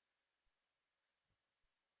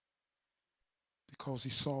 Because he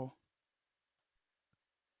saw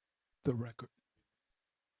the record.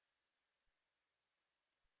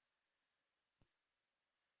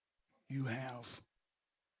 You have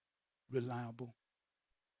reliable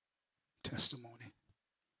testimony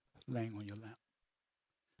laying on your lap.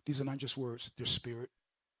 These are not just words, they're spirit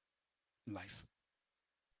and life.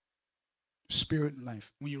 Spirit and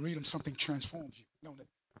life. When you read them, something transforms you. Don't it?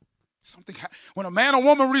 When a man or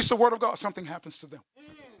woman reads the word of God, something happens to them.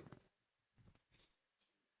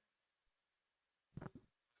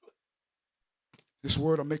 This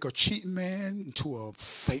word will make a cheating man into a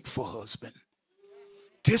faithful husband.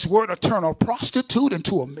 This word will turn a prostitute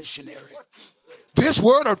into a missionary. This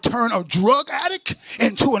word will turn a drug addict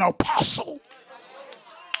into an apostle.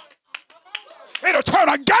 It'll turn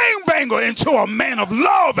a gangbanger into a man of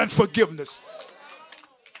love and forgiveness.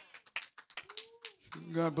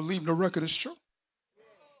 You gotta believe the record is true.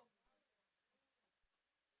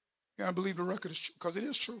 You gotta believe the record is true, because it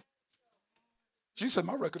is true. Jesus said,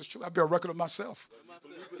 my record is true. I'll be a record of myself.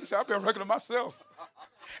 He said, I'll be a record of myself.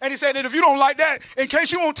 And he said that if you don't like that, in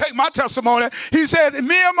case you won't take my testimony, he said,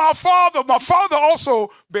 me and my father also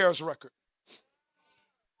bears record.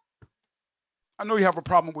 I know you have a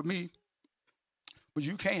problem with me, but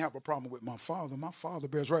you can't have a problem with my father. My father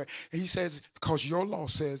bears record. And he says, because your law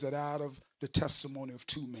says that out of the testimony of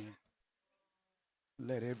two men,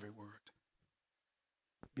 let every word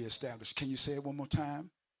be established. Can you say it one more time?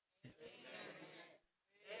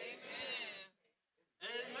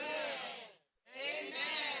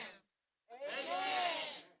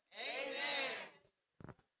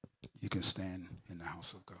 You can stand in the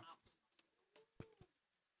house of God.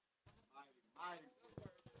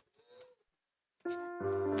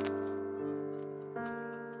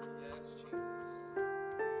 Yes,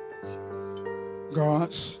 Jesus.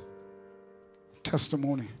 God's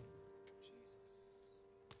testimony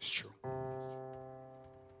is true.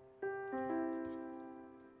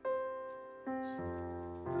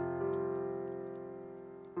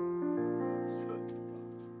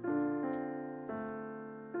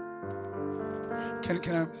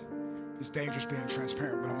 Can I? It's dangerous being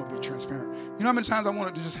transparent, but I'm gonna be transparent. You know how many times I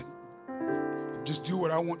wanted to just do what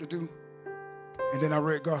I want to do, and then I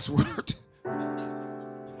read God's word.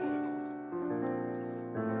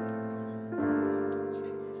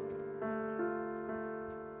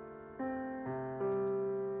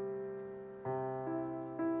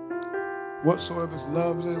 Whatsoever is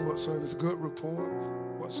lovely, whatsoever is good report,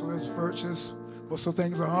 whatsoever is virtuous, whatsoever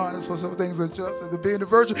things are honest, whatsoever things are just, as it be in the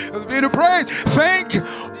virtue, as it be in the praise. Think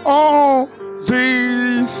on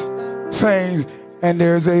these things, and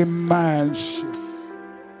there's a mind shift.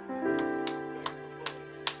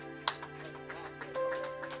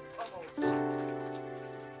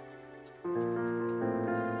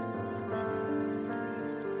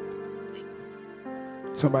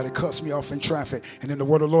 Somebody cuts me off in traffic, and then the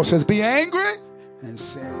word of the Lord says, be angry and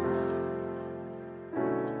sin.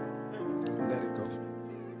 Let it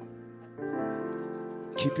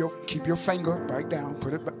go. Keep your finger back down.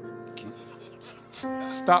 Put it back.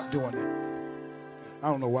 Stop doing that. I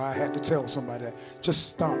don't know why I had to tell somebody that. Just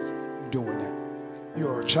stop doing that.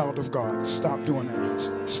 You're a child of God. Stop doing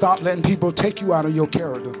that. Stop letting people take you out of your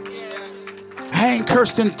character. I ain't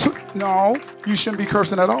cursing too. No, you shouldn't be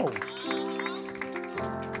cursing at all.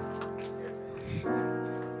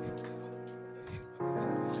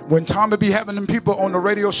 When Tommy be having them people on the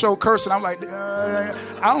radio show cursing, I'm like, I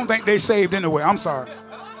don't think they saved anyway. I'm sorry.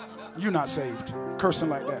 You're not saved. Cursing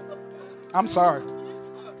like that. I'm sorry.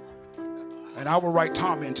 And I will write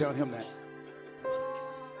Tommy and tell him that.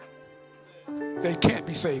 They can't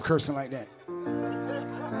be saved cursing like that.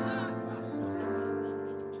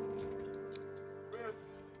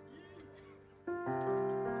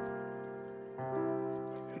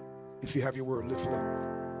 If you have your word, lift it up.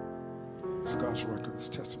 It's God's record, it's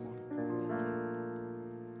testimony. Give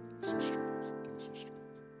me some strings. Give me some strings.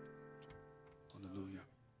 Hallelujah.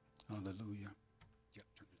 Hallelujah. Yep,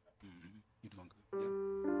 turn it up. You're doing good. Yep.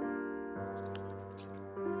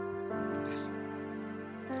 That's it.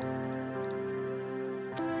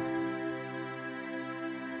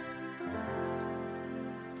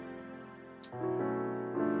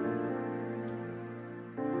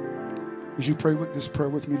 Would you pray with this prayer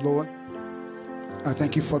with me, Lord? I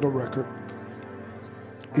thank you for the record.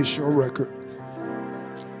 It's your record.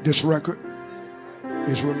 This record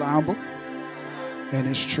is reliable and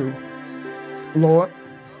it's true. Lord,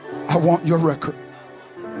 I want your record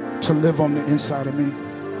to live on the inside of me.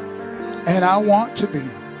 And I want to be,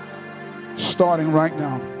 starting right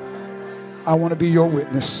now, I want to be your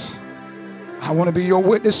witness. I want to be your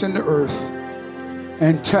witness in the earth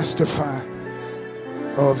and testify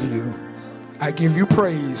of you. I give you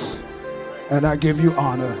praise and I give you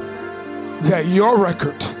honor that your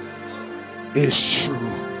record is true.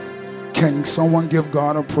 Can someone give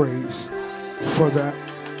God a praise for that?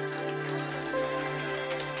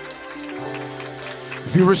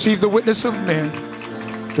 If you receive the witness of men,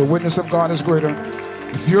 the witness of God is greater.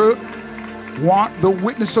 If you want the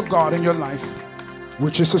witness of God in your life,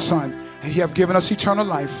 which is the Son, and He have given us eternal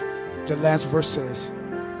life, the last verse says,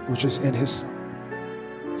 which is in His Son.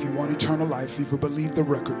 If you want eternal life, if you believe the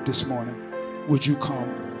record this morning, would you come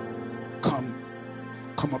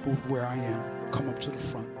up where I am, come up to the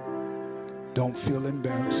front. Don't feel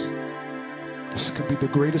embarrassed. This could be the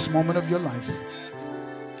greatest moment of your life.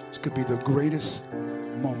 This could be the greatest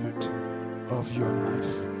moment of your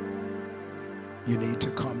life. You need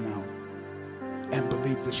to come now and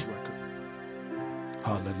believe this record.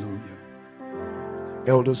 Hallelujah.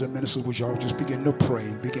 Elders and ministers, would y'all just begin to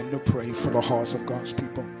pray for the hearts of God's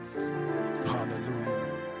people. Hallelujah.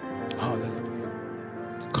 Hallelujah.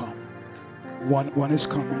 Come. One is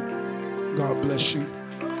coming. God bless you.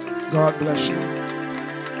 God bless you.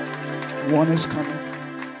 One is coming.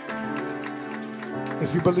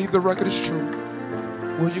 If you believe the record is true,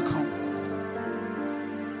 will you come?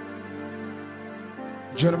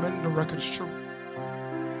 Gentlemen, the record is true.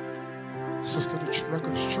 Sister, the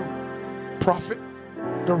record is true. Prophet,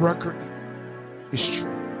 the record is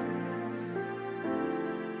true.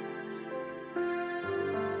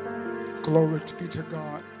 Glory be to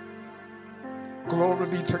God. Glory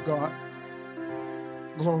be to God.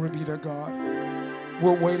 Glory be to God.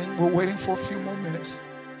 We're waiting for a few more minutes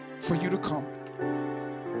for you to come.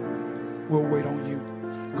 We'll wait on you.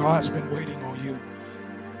 God's been waiting on you.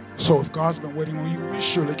 So if God's been waiting on you, we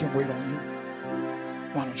surely can wait on you.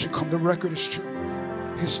 Why don't you come? The record is true.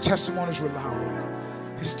 His testimony is reliable.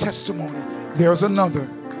 His testimony, there's another.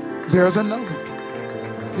 There's another.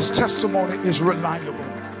 His testimony is reliable.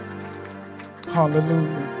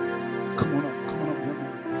 Hallelujah. Come on up here,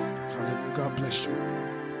 man. Hallelujah. God bless you.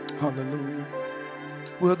 Hallelujah.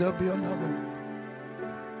 Will there be another?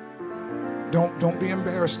 Don't be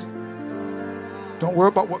embarrassed. Don't worry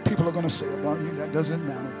about what people are going to say about you. That doesn't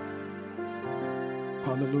matter.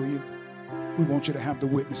 Hallelujah. We want you to have the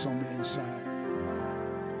witness on the inside.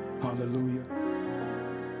 Hallelujah.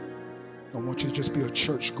 I don't want you to just be a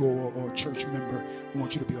church goer or a church member. I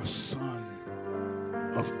want you to be a son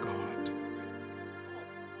of God.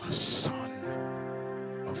 A son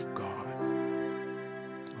of God.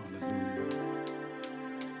 Hallelujah.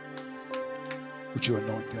 Would you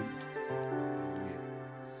anoint them? Hallelujah.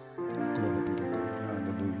 Glory be to God.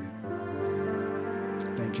 Hallelujah.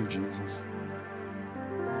 Thank you, Jesus.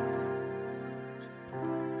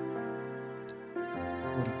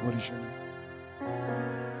 What is your name?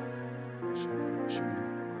 What's your name? What's your name?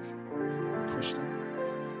 Christian.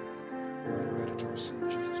 Are you ready to receive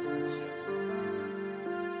Jesus Christ? Amen.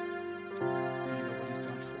 Do you know what He's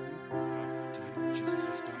done for you? Do you know what Jesus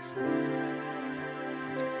has done for you? Okay.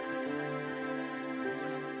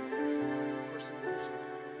 Person in yourself,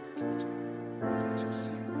 you're guilty. You're guilty of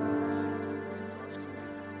sin. Sin is to break God's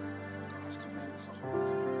commandment. God's commandments are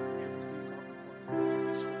holy. Everything God requires of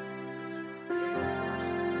us is holy. Every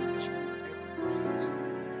person in this room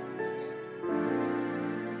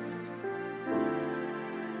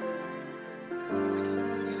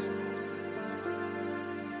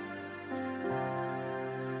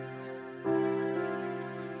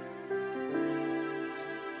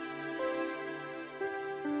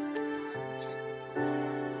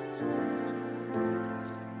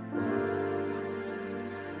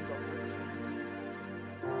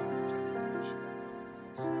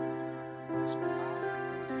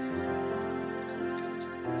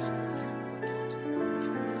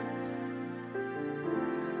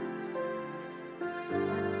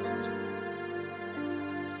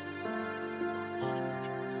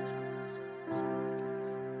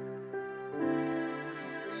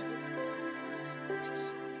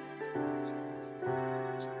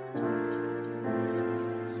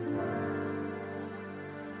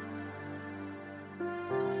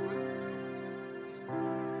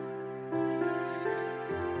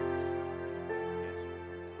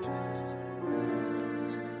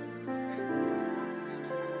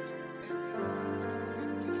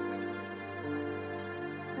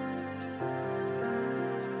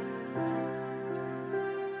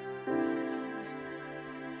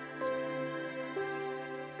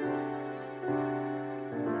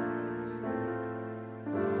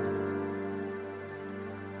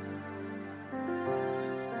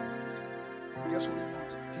Guess what he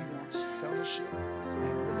wants? He wants fellowship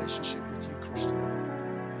and relationship with you, Christian.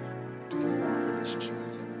 Do you want a relationship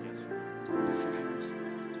with him? Lift your hands.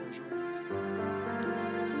 Close your eyes.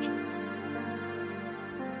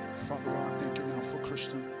 Father God, thank you now for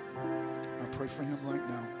Christian. I pray for him right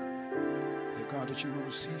now. That God, that you will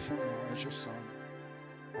receive him now as your son.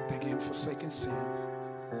 Thank him for forsaking sin.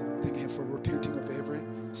 Thank him for repenting of every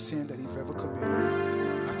sin that he's ever committed.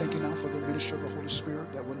 I thank you now for the ministry of the Holy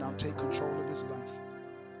Spirit that will now take control of his life.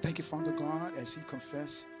 Thank you, Father God, as he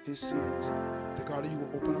confesses his sins, that God, that you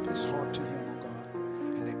will open up his heart to him, oh God,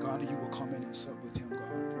 and that God, that you will come in and sup with him, God.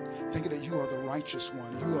 Thank you that you are the righteous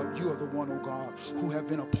one. You are the one, oh God, who have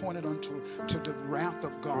been appointed unto the wrath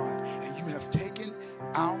of God, and you have taken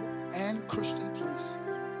our and Christian place.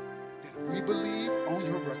 That we believe on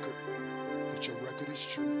your record, that your record is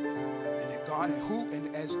true, and that God,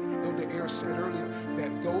 and as Elder Ayers said earlier,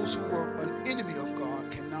 that those who were an enemy of God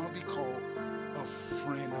can now be called a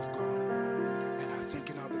friend of God. And I thank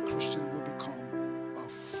you now that Christian will become a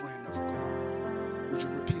friend of God. Would you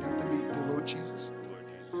repeat after me, dear Lord Jesus?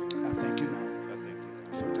 I thank you now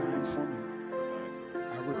for dying for me.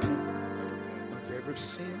 I repent of every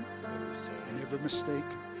sin and every mistake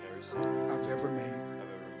I've ever made.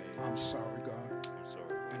 I'm sorry, God.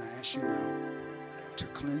 And I ask you now to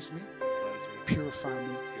cleanse me, purify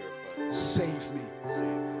me, save me,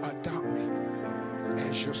 adopt me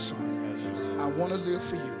as your son. I want to live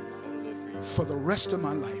for you for the rest of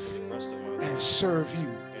my life and serve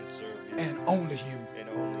you and only you.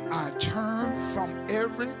 I turn from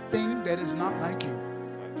everything that is not like you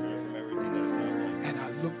and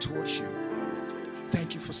I look towards you.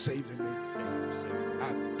 Thank you for saving me.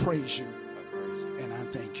 I praise you and I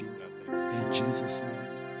thank you in Jesus' name.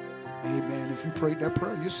 Amen. If you prayed that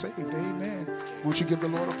prayer, you're saved. Amen. Won't you give the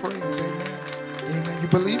Lord a praise? Amen. Amen. You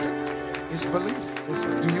believe it? It's belief. Do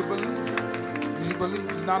you believe? Do you believe?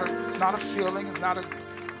 It's not a feeling. It's not a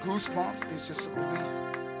goosebumps. It's just a belief.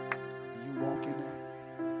 You walk in there.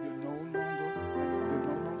 You're no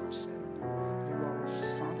longer a sinner now. You are a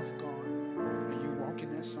son of God. And you walk in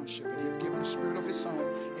that sonship. And He has given the spirit of His Son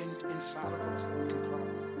inside of us that we can cry,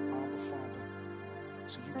 Abba, Father.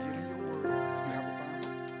 So you get in your word. Do you have a Bible?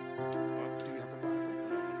 Do you have a Bible?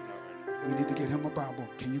 We need to get him a Bible.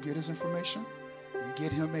 Can you get his information? And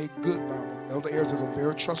get him a good Bible. Elder Ayers is a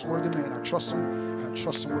very trustworthy man. I trust him. I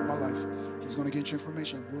trust him with my life. He's going to get you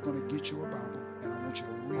information. We're going to get you a Bible. And I want you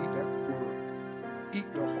to read that word.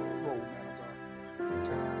 Eat the whole roll, man of God.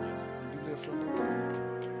 Okay? And you live for locally.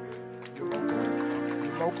 You're local.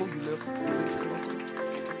 You're local. You live for locally.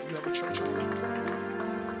 You have a church home?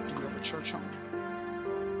 Do you have a church home?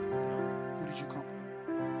 Who did you come with?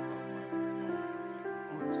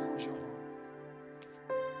 Who's your mom?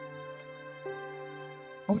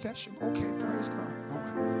 Oh, that's your, okay, praise God. All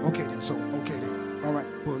right. Okay then, all right.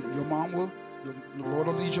 Well, your mom the Lord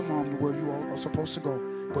will lead your mom to where you all are supposed to go.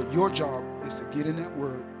 But your job is to get in that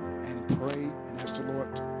word and pray and ask the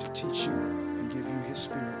Lord to teach you and give you his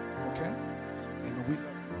spirit. Okay? Amen. We love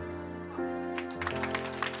you.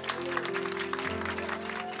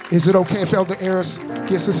 Is it okay if Elder Ayers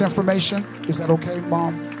gets this information? Is that okay,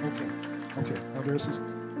 Mom? Okay. Elder Ayers,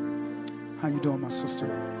 how you doing, my sister?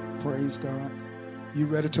 Praise God. You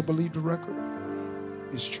ready to believe the record?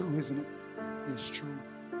 It's true, isn't it? It's true.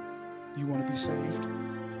 You want to be saved?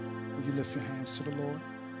 Will you lift your hands to the Lord?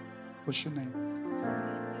 What's your name?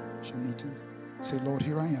 Shanita. Say, Lord,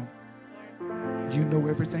 here I am. You know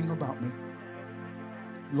everything about me.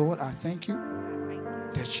 Lord, I thank you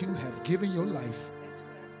that you have given your life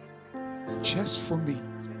just for me.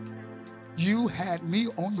 You had me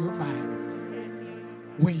on your mind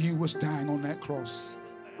when you was dying on that cross.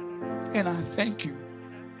 And I thank you.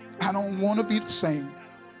 I don't want to be the same.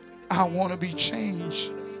 I want to be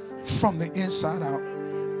changed from the inside out.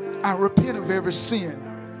 I repent of every sin.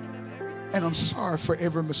 And I'm sorry for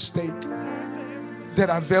every mistake that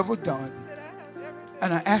I've ever done.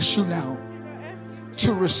 And I ask you now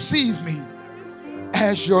to receive me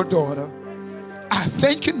as your daughter. I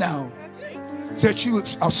thank you now that you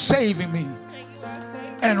are saving me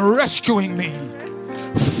and rescuing me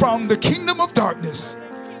from the kingdom of darkness.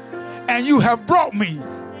 And you have brought me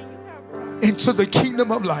into the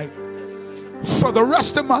kingdom of light. For the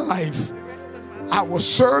rest of my life, I will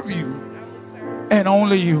serve you and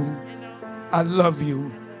only you. I love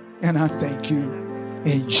you and I thank you.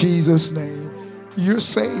 In Jesus' name, you're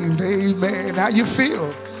saved. Amen. How you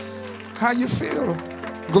feel? How you feel?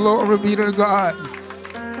 Glory be to God.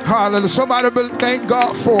 Hallelujah. Somebody thank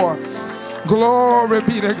God for. Glory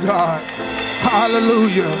be to God.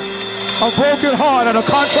 Hallelujah. A broken heart and a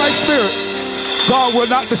contrite spirit, God will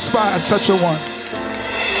not despise such a one.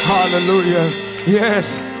 Hallelujah.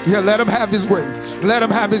 Yes. Yeah, let him have his way. Let him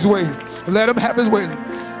have his way. Let him have his way.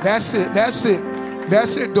 That's it. That's it.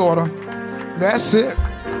 That's it, daughter. That's it.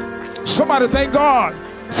 Somebody thank God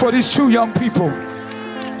for these two young people.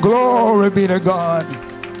 Glory be to God.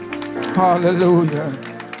 Hallelujah.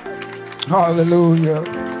 Hallelujah.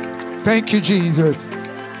 Thank you, Jesus.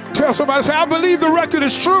 Tell somebody, say, I believe the record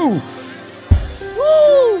is true.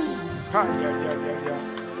 Woo! Ha, yeah.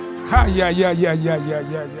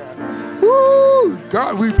 Woo!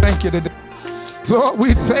 God, we thank you today. Lord,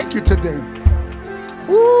 we thank you today.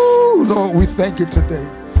 Woo! Lord, we thank you today.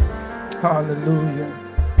 Hallelujah.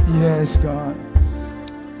 Yes, God.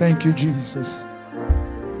 Thank you, Jesus.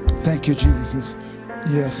 Thank you, Jesus.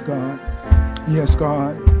 Yes, God. Yes,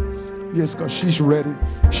 God. Yes, God. She's ready.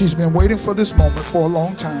 She's been waiting for this moment for a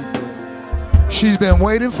long time. She's been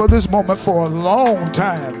waiting for this moment for a long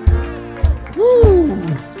time. Woo!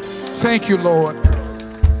 Thank you, Lord.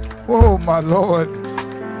 Oh, my Lord.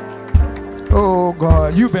 Oh,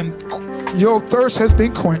 God. Your thirst has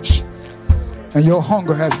been quenched and your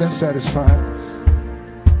hunger has been satisfied.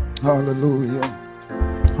 Hallelujah.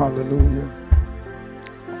 Hallelujah.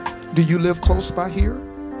 Do you live close by here?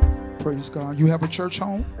 Praise God. You have a church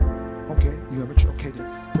home? Okay, you have a church. Okay, then.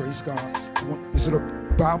 Praise God. Is it a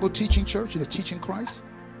Bible teaching church? Is it teaching Christ?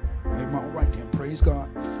 Amen. All right, then. Praise God.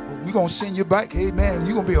 Well, we're going to send you back. Amen.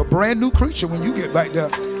 You're going to be a brand new creature when you get back there.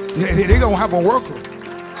 They're going to have a worker.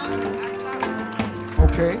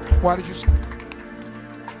 Okay. Why did you say?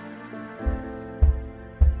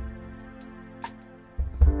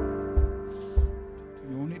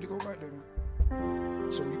 You don't need to go right there.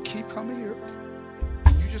 So you keep coming here.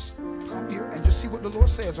 You just come here and just see what the Lord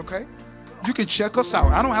says, okay? You can check us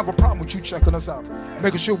out. I don't have a problem with you checking us out.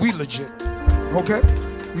 Making sure we legit, okay?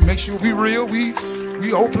 We make sure we real, we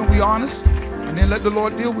open, we honest, and then let the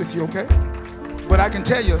Lord deal with you, okay? But I can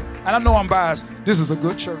tell you, and I know I'm biased, this is a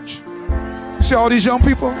good church. You see all these young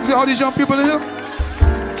people? You see all these young people in here?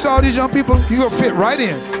 You see all these young people? You will fit right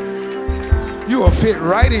in. You will fit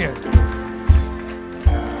right in.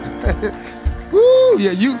 Woo,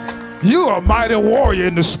 yeah, you are a mighty warrior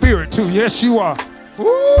in the spirit too. Yes, you are.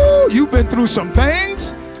 Woo, you've been through some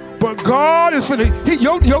things, but God is finna.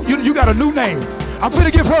 You got a new name. I'm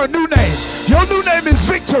finna give her a new name. Your new name is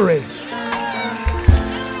Victory.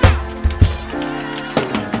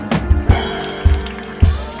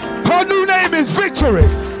 Her new name is Victory.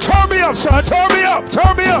 Turn me up, son. Turn me up.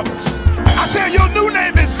 Turn me up. I said your new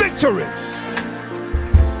name is Victory.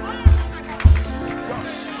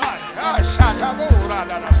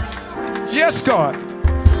 Yes, God.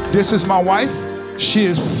 This is my wife. She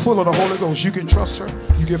is full of the Holy Ghost. You can trust her.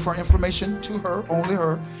 You give her information to her, only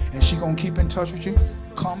her, and she's going to keep in touch with you.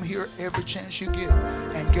 Come here every chance you get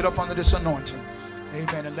and get up under this anointing.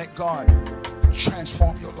 Amen. And let God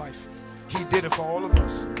transform your life. He did it for all of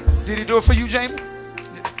us. Did he do it for you, Jamie?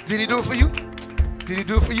 Did he do it for you? Did he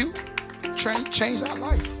do it for you? Change our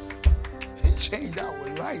life. He changed our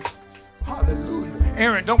life. Hallelujah.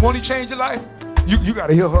 Aaron, won't he change your life? You got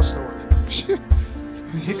to hear her story.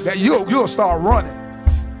 You'll start running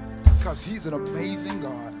because he's an amazing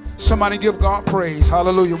God. Somebody give God praise.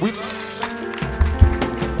 Hallelujah.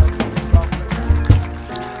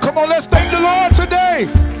 Come on, let's thank the Lord today.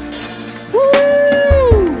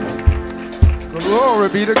 Woo! Glory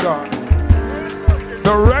be to God.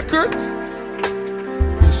 The record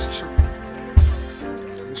is true.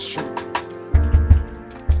 It's true.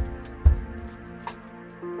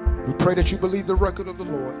 We pray that you believe the record of the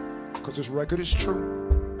Lord, because his record is true.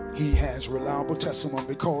 He has reliable testimony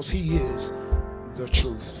because he is the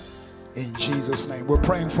truth. In Jesus' name, we're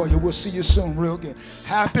praying for you. We'll see you soon, real good.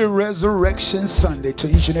 Happy Resurrection Sunday to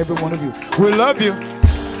each and every one of you. We love you.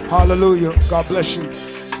 Hallelujah. God bless you.